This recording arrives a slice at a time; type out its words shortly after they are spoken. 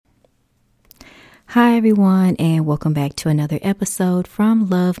Hi, everyone, and welcome back to another episode from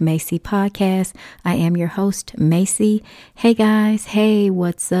Love Macy Podcast. I am your host, Macy. Hey, guys. Hey,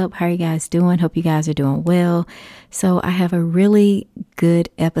 what's up? How are you guys doing? Hope you guys are doing well. So I have a really good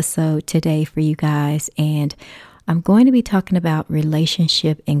episode today for you guys, and I'm going to be talking about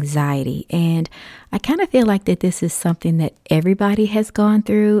relationship anxiety. And I kind of feel like that this is something that everybody has gone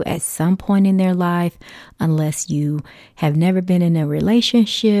through at some point in their life, unless you have never been in a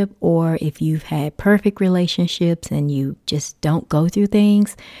relationship or if you've had perfect relationships and you just don't go through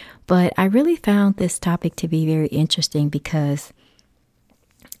things. But I really found this topic to be very interesting because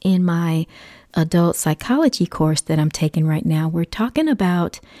in my adult psychology course that I'm taking right now, we're talking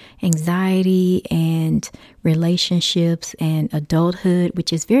about anxiety and relationships and adulthood,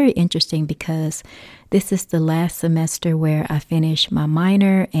 which is very interesting because this is the last semester where I finish my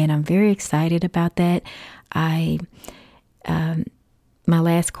minor, and I'm very excited about that. My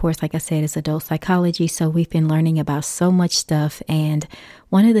last course, like I said, is adult psychology. So we've been learning about so much stuff. And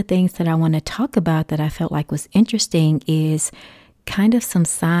one of the things that I want to talk about that I felt like was interesting is kind of some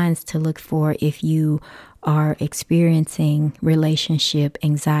signs to look for if you are experiencing relationship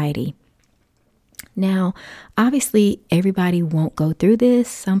anxiety. Now, obviously, everybody won't go through this.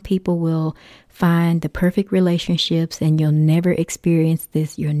 Some people will find the perfect relationships and you'll never experience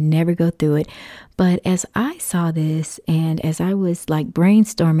this. You'll never go through it. But as I saw this and as I was like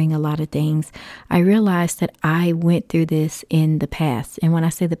brainstorming a lot of things, I realized that I went through this in the past. And when I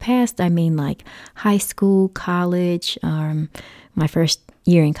say the past, I mean like high school, college, my first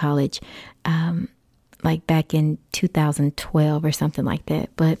year in college, like back in 2012 or something like that.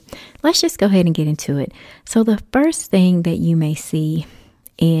 But let's just go ahead and get into it. So the first thing that you may see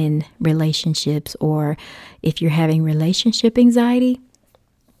in relationships, or if you're having relationship anxiety,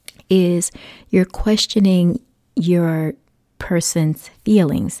 is you're questioning your person's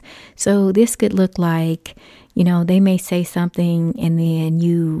feelings. So this could look like, they may say something and then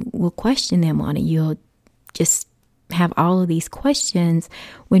you will question them on it. You'll just have all of these questions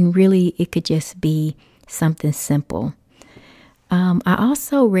when really it could just be something simple. I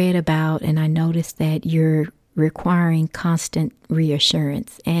also read about and I noticed that you're requiring constant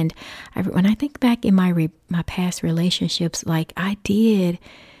reassurance. And when I think back in my past relationships, like I did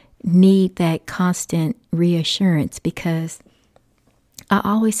need that constant reassurance because I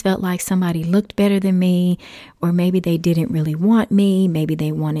always felt like somebody looked better than me, or maybe they didn't really want me. Maybe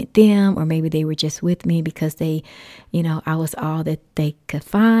they wanted them, or maybe they were just with me because they, I was all that they could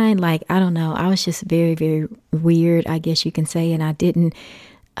find. Like, I don't know. I was just very, very weird, I guess you can say. And I didn't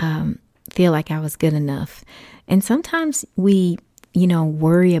feel like I was good enough. And sometimes we,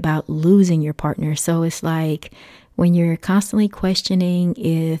 worry about losing your partner. So it's like when you're constantly questioning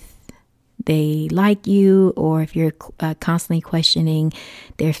if they like you, or if you're constantly questioning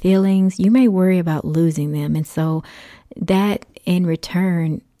their feelings, you may worry about losing them. And so that in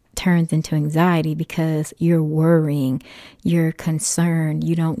return turns into anxiety because you're worrying, you're concerned,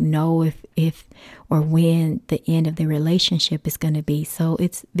 you don't know if or when the end of the relationship is going to be. So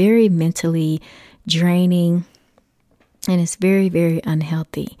it's very mentally draining and it's very, very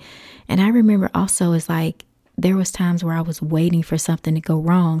unhealthy. And I remember also it's like, there was times where I was waiting for something to go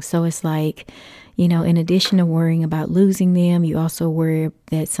wrong. So it's like, in addition to worrying about losing them, you also worry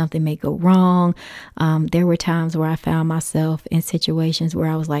that something may go wrong. There were times where I found myself in situations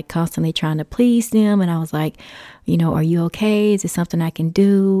where I was like constantly trying to please them. And I was like, are you okay? Is it something I can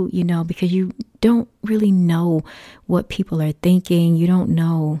do? Because you don't really know what people are thinking. You don't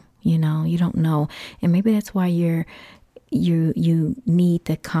know. And maybe that's why you need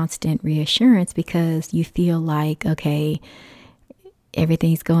the constant reassurance because you feel like, okay,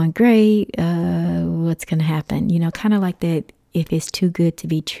 everything's going great. What's going to happen? Kind of like that. If it's too good to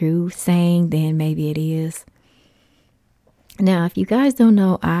be true saying, then maybe it is. Now, if you guys don't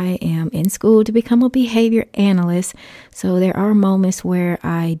know, I am in school to become a behavior analyst. So there are moments where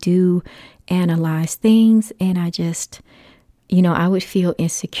I do analyze things and I just I would feel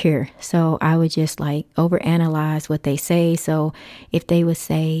insecure. So I would just like overanalyze what they say. So if they would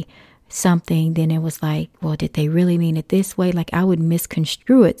say something, then it was like, well, did they really mean it this way? Like I would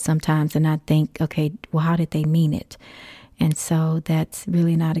misconstrue it sometimes and I'd think, okay, well, how did they mean it? And so that's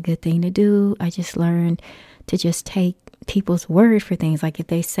really not a good thing to do. I just learned to just take people's word for things. Like if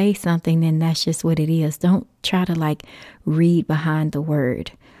they say something, then that's just what it is. Don't try to like read behind the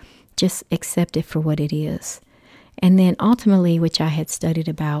word. Just accept it for what it is. And then ultimately, which I had studied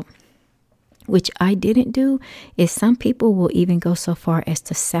about, which I didn't do, is some people will even go so far as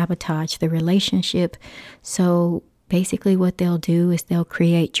to sabotage the relationship. So basically what they'll do is they'll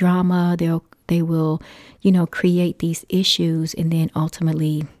create drama. They will, create these issues and then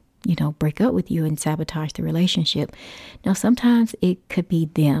ultimately break up with you and sabotage the relationship. Now, sometimes it could be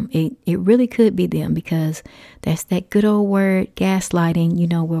them. It really could be them, because that's that good old word,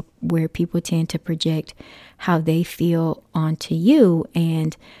 gaslighting, where people tend to project how they feel onto you.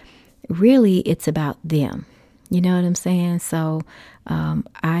 And really, it's about them. You know what I'm saying? So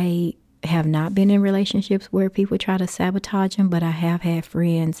I have not been in relationships where people try to sabotage them, but I have had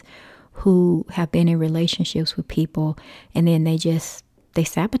friends who have been in relationships with people, and then they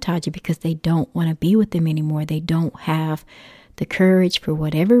sabotage it because they don't want to be with them anymore. They don't have the courage, for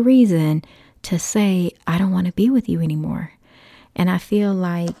whatever reason, to say, I don't want to be with you anymore. And I feel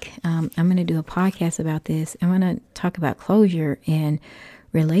like I'm going to do a podcast about this. I'm going to talk about closure and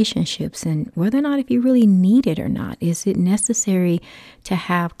relationships, and whether or not if you really need it or not. Is it necessary to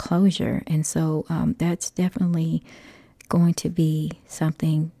have closure? And so that's definitely going to be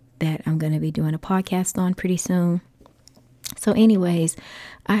something that I'm going to be doing a podcast on pretty soon. So anyways,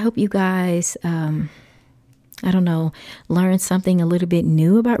 I hope you guys, learn something a little bit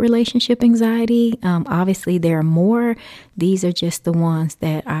new about relationship anxiety. Obviously, there are more. These are just the ones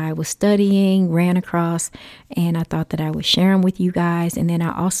that I was studying, ran across, and I thought that I would share them with you guys. And then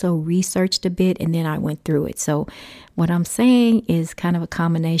I also researched a bit, and then I went through it. So what I'm saying is kind of a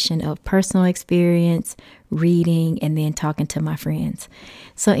combination of personal experience, reading, and then talking to my friends.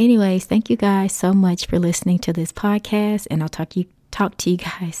 So anyways, thank you guys so much for listening to this podcast, and I'll talk to you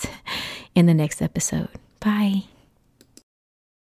guys in the next episode. Bye.